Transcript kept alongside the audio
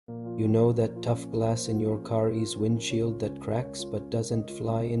You know that tough glass in your car's windshield that cracks but doesn't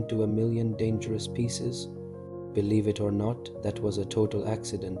fly into a million dangerous pieces? Believe it or not, that was a total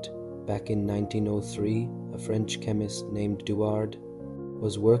accident. Back in 1903, a French chemist named Édouard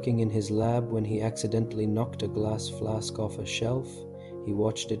was working in his lab when he accidentally knocked a glass flask off a shelf. He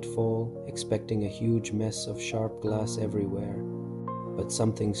watched it fall, expecting a huge mess of sharp glass everywhere. But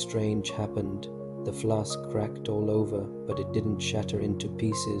something strange happened. The flask cracked all over, but it didn't shatter into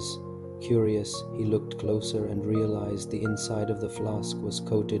pieces. Curious, he looked closer and realized the inside of the flask was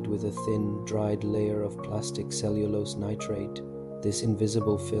coated with a thin, dried layer of plastic cellulose nitrate. This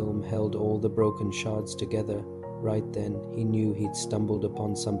invisible film held all the broken shards together. Right then, he knew he'd stumbled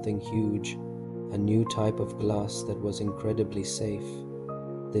upon something huge, a new type of glass that was incredibly safe.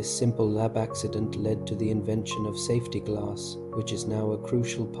 This simple lab accident led to the invention of safety glass, which is now a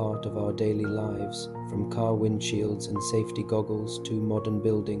crucial part of our daily lives, from car windshields and safety goggles to modern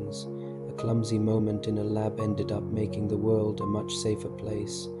buildings. A clumsy moment in a lab ended up making the world a much safer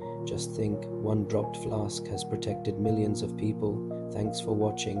place. Just think, one dropped flask has protected millions of people. Thanks for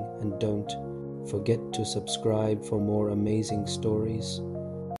watching, and don't forget to subscribe for more amazing stories.